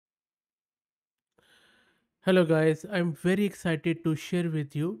Hello, guys. I'm very excited to share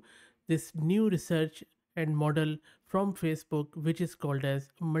with you this new research and model from Facebook, which is called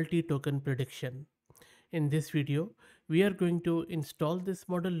as multi token prediction. In this video, we are going to install this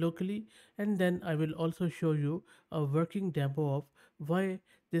model locally, and then I will also show you a working demo of why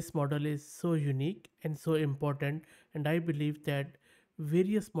this model is so unique and so important. And I believe that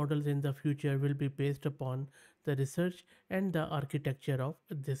various models in the future will be based upon the research and the architecture of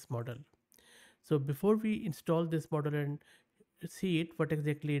this model. So before we install this model and see it what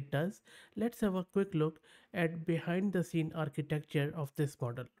exactly it does, let's have a quick look at behind the scene architecture of this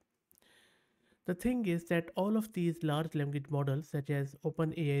model. The thing is that all of these large language models such as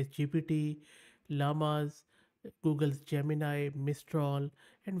OpenAI's GPT, Llamas, Google's Gemini, Mistral,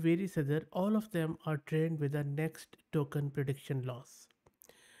 and various other, all of them are trained with a next token prediction loss.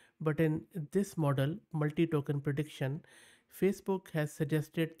 But in this model, multi-token prediction, Facebook has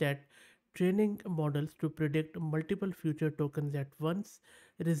suggested that training models to predict multiple future tokens at once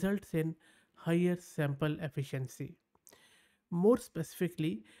results in higher sample efficiency. More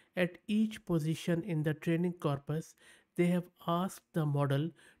specifically, at each position in the training corpus, they have asked the model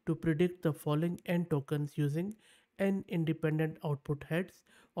to predict the following n tokens using n independent output heads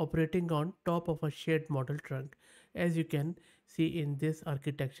operating on top of a shared model trunk, as you can see in this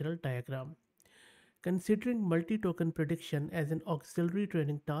architectural diagram. Considering multi token prediction as an auxiliary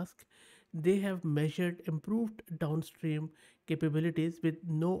training task, they have measured improved downstream capabilities with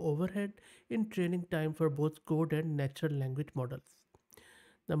no overhead in training time for both code and natural language models.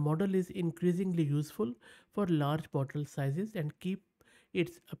 The model is increasingly useful for large model sizes and keep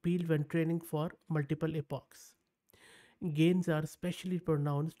its appeal when training for multiple epochs. Gains are especially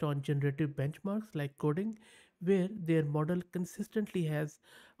pronounced on generative benchmarks like coding, where their model consistently has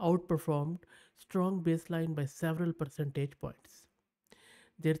outperformed strong baseline by several percentage points.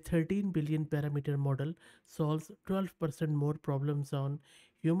 Their 13 billion parameter model solves 12% more problems on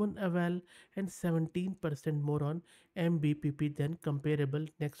human eval and 17% more on MBPP than comparable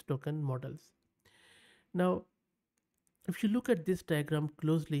next token models. Now, if you look at this diagram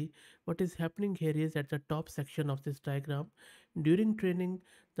closely, what is happening here is at the top section of this diagram, during training,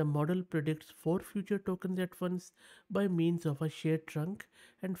 the model predicts 4 future tokens at once by means of a shared trunk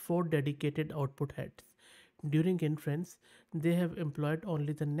and 4 dedicated output heads. During inference, they have employed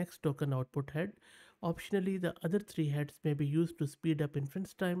only the next token output head. Optionally, the other 3 heads may be used to speed up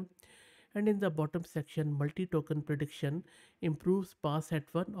inference time, and in the bottom section, multi-token prediction improves pass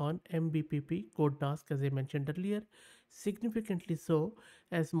at 1 on MBPP code task as I mentioned earlier, significantly so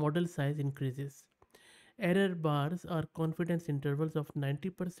as model size increases. Error bars are confidence intervals of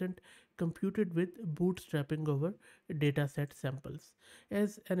 90% computed with bootstrapping over dataset samples.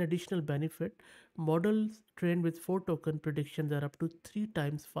 As an additional benefit, models trained with 4 token predictions are up to 3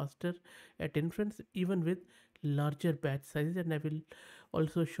 times faster at inference even with larger batch sizes, and I will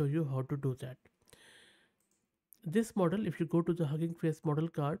also show you how to do that. This model, if you go to the Hugging Face model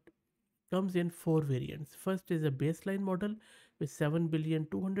card, comes in 4 variants. First is a baseline model with 7 billion,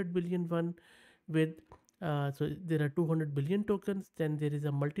 200 billion one with so there are 200 billion tokens. Then there is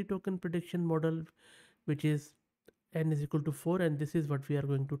a multi-token prediction model which is n is equal to 4, and this is what we are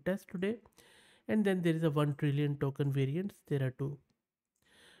going to test today. And then there is a 1 trillion token variants. There are two.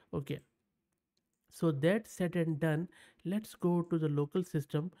 Okay. So that said and done, let's go to the local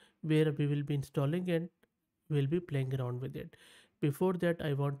system where we will be installing and we'll be playing around with it. Before that,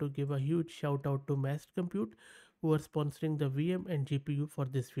 I want to give a huge shout out to Mast Compute who are sponsoring the VM and GPU for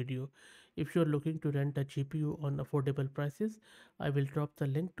this video. If you're looking to rent a GPU on affordable prices, I will drop the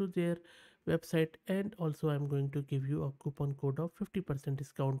link to their website, and also I'm going to give you a coupon code of 50%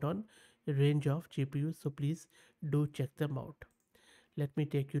 discount on a range of GPUs, so please do check them out. Let me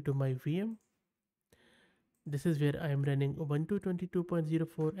take you to my VM. This is where I am running Ubuntu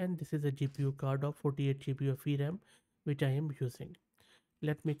 22.04, and this is a GPU card of 48 GB of VRAM which I am using.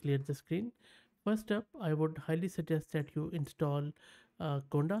 Let me clear the screen. First up, I would highly suggest that you install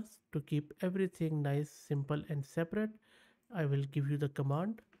Condas to keep everything nice, simple and separate. I will give you the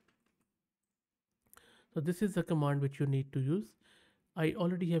command. So this is the command which you need to use. I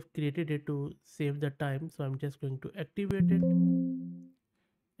already have created it to save the time, so I'm just going to activate it,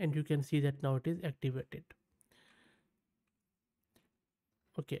 and you can see that now it is activated.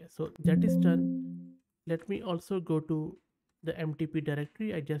 Okay, so that is done. Let me also go to the MTP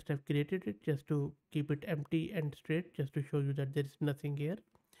directory. I just have created it just to keep it empty and straight, just to show you that there is nothing here.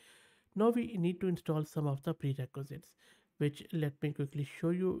 Now we need to install some of the prerequisites, which let me quickly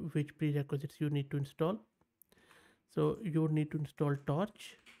show you which prerequisites you need to install. So you would need to install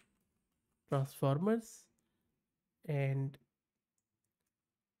Torch, Transformers, and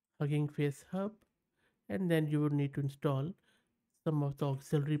Hugging Face Hub, and then you would need to install some of the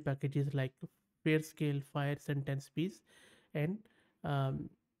auxiliary packages like Fairscale, Fire, Sentence Piece, and um,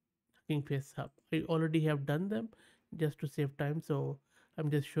 Hugging Face Hub. I already have done them just to save time, so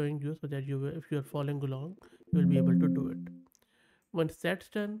I'm just showing you so that if you are following along, you will be able to do it. Once that's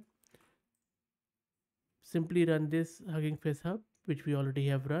done, simply run this Hugging Face Hub, which we already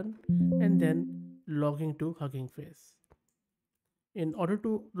have run, and then logging to Hugging Face. In order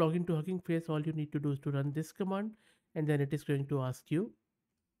to log into Hugging Face, all you need to do is to run this command, and then it is going to ask you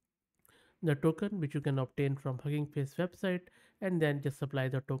the token which you can obtain from Hugging Face website, and then just supply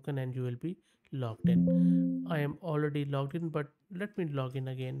the token and you will be logged in. I am already logged in, but let me log in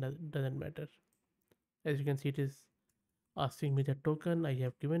again, doesn't matter. As you can see, it is asking me the token. I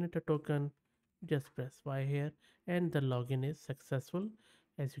have given it a token. Just press Y here and the login is successful,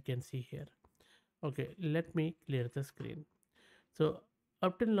 as you can see here. Okay, let me clear the screen. So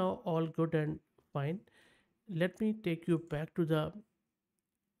up till now all good and fine. Let me take you back to the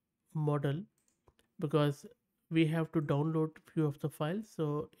model because we have to download few of the files.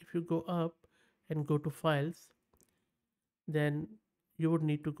 So if you go up and go to files, then you would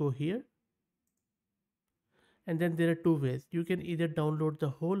need to go here, and then there are two ways. You can either download the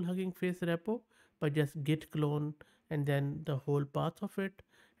whole Hugging Face repo by just git clone and then the whole path of it,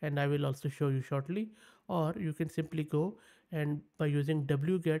 and I will also show you shortly, or you can simply go and by using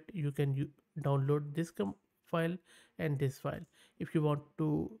wget you can download this file and this file. If you want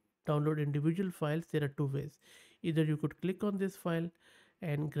to download individual files, there are two ways. Either you could click on this file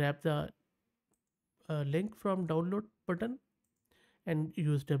and grab the link from download button and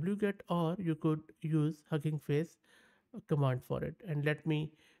use wget, or you could use Hugging Face command for it. And let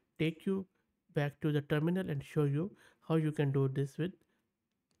me take you back to the terminal and show you how you can do this with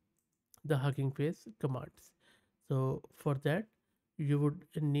the Hugging Face commands. So for that you would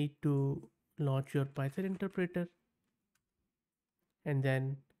need to launch your Python interpreter, and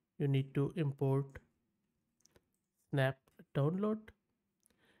then you need to import snap download,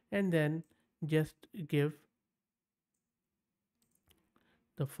 and then just give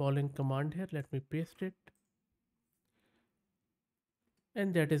the following command here. Let me paste it,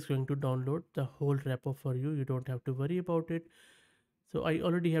 and that is going to download the whole repo for you. You don't have to worry about it. So I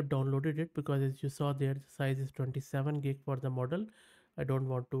already have downloaded it because as you saw there, the size is 27 gig for the model. I don't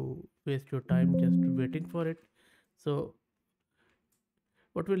want to waste your time just waiting for it. So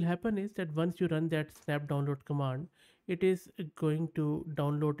what will happen is that once you run that snap download command, it is going to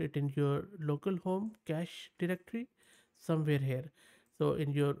download it in your local home cache directory somewhere here. So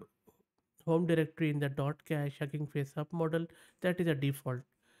in your home directory in the .cache Hugging Face Hub model, that is a default.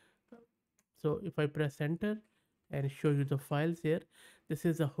 So if I press enter and show you the files here, this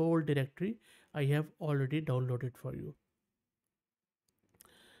is a whole directory I have already downloaded for you.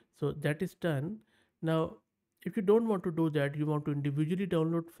 So that is done. Now if you don't want to do that, you want to individually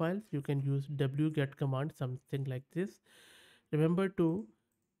download files, you can use wget command, something like this. Remember to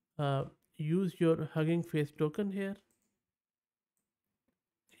use your Hugging Face token here.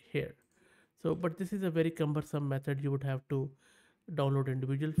 So but this is a very cumbersome method. You would have to download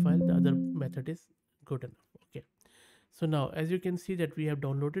individual file. The other method is good enough. Okay, so now as you can see that we have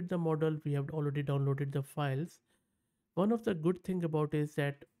downloaded the model, we have already downloaded the files. One of the good thing about is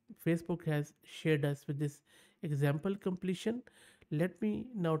that Facebook has shared us with this example completion. Let me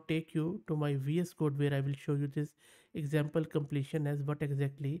now take you to my VS Code where I will show you this example completion as what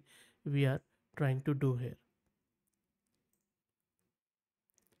exactly we are trying to do here.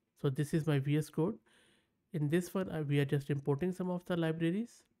 So this is my VS Code. In this one, we are just importing some of the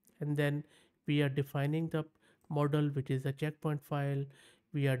libraries, and then we are defining the model, which is a checkpoint file.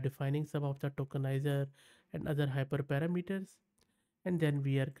 We are defining some of the tokenizer and other hyperparameters, and then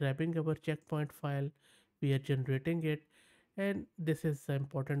we are grabbing our checkpoint file, we are generating it, and this is the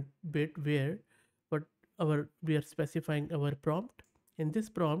important bit where but we are specifying our prompt. In this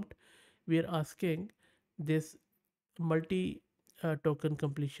prompt we are asking this multi token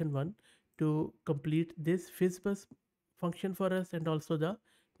completion one to complete this fizzbus function for us and also the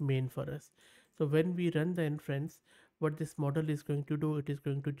main for us. So when we run the inference, what this model is going to do, it is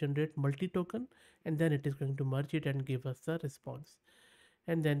going to generate multi token, and then it is going to merge it and give us the response.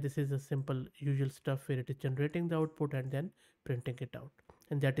 And then this is a simple usual stuff where it is generating the output and then printing it out,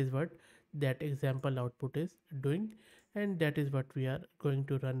 and that is what that example output is doing, and that is what we are going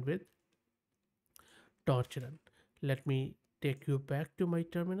to run with torch run. Let me take you back to my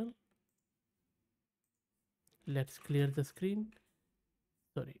terminal. Let's clear the screen.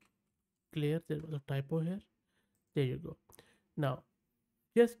 Sorry, clear, there was a typo here. There you go. Now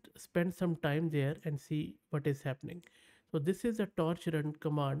just spend some time there and see what is happening. So this is a torch run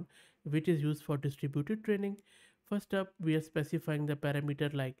command which is used for distributed training. First up, we are specifying the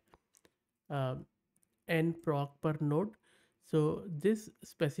parameter like um, n proc per node. So this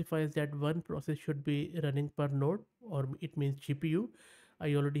specifies that one process should be running per node, or it means GPU.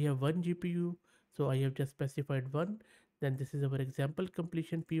 I already have one GPU, so I have just specified one. Then this is our example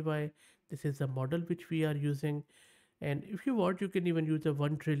completion py. This is the model which we are using, and if you want you can even use a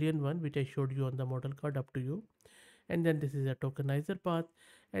 1 trillion one which I showed you on the model card, up to you. And then this is a tokenizer path,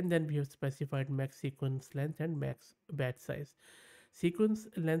 and then we have specified max sequence length and max batch size. Sequence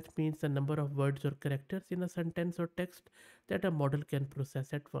length means the number of words or characters in a sentence or text that a model can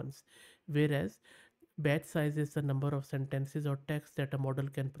process at once, whereas batch size is the number of sentences or text that a model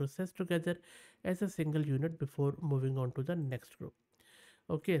can process together as a single unit before moving on to the next group.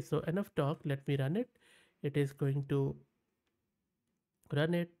 Okay, so enough talk, let me run it. It is going to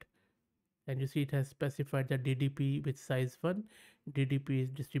run it, and you see it has specified the DDP with size 1. DDP is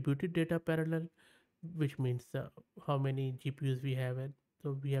distributed data parallel, which means how many GPUs we have, and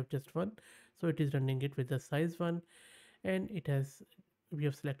so we have just one, so it is running it with the size 1. And it has, we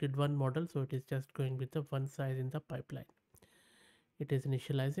have selected one model, so it is just going with the one size in the pipeline. It is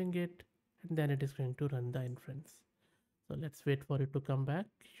initializing it, and then it is going to run the inference. So let's wait for it to come back.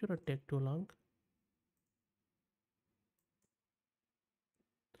 Shouldn't take too long.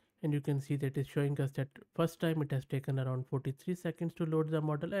 And you can see that it's showing us that first time it has taken around 43 seconds to load the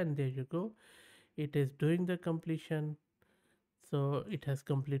model, and there you go, it is doing the completion. So it has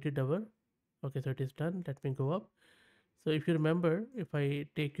completed our, okay, so it is done. Let me go up. So if you remember, if I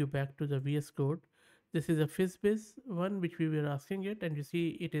take you back to the VS Code, this is a FizzBase one which we were asking it, and you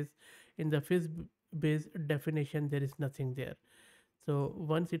see it is in the FizzBase definition, there is nothing there. So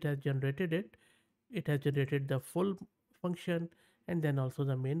once it has generated it, it has generated the full function and then also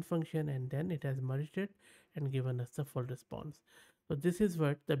the main function, and then it has merged it and given us the full response. So this is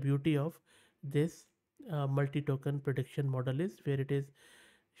what the beauty of this multi-token prediction model is, where it is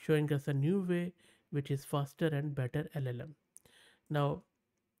showing us a new way which is faster and better LLM. Now,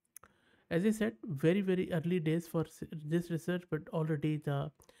 as I said, very early days for this research, but already the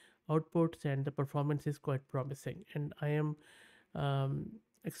outputs and the performance is quite promising, and I am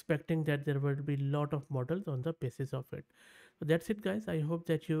expecting that there will be a lot of models on the basis of it. So that's it, guys. I hope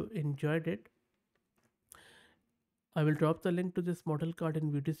that you enjoyed it. I will drop the link to this model card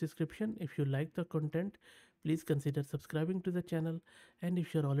in video's description. If you like the content, please consider subscribing to the channel, and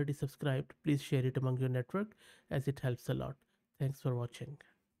if you're already subscribed, please share it among your network as it helps a lot. Thanks for watching.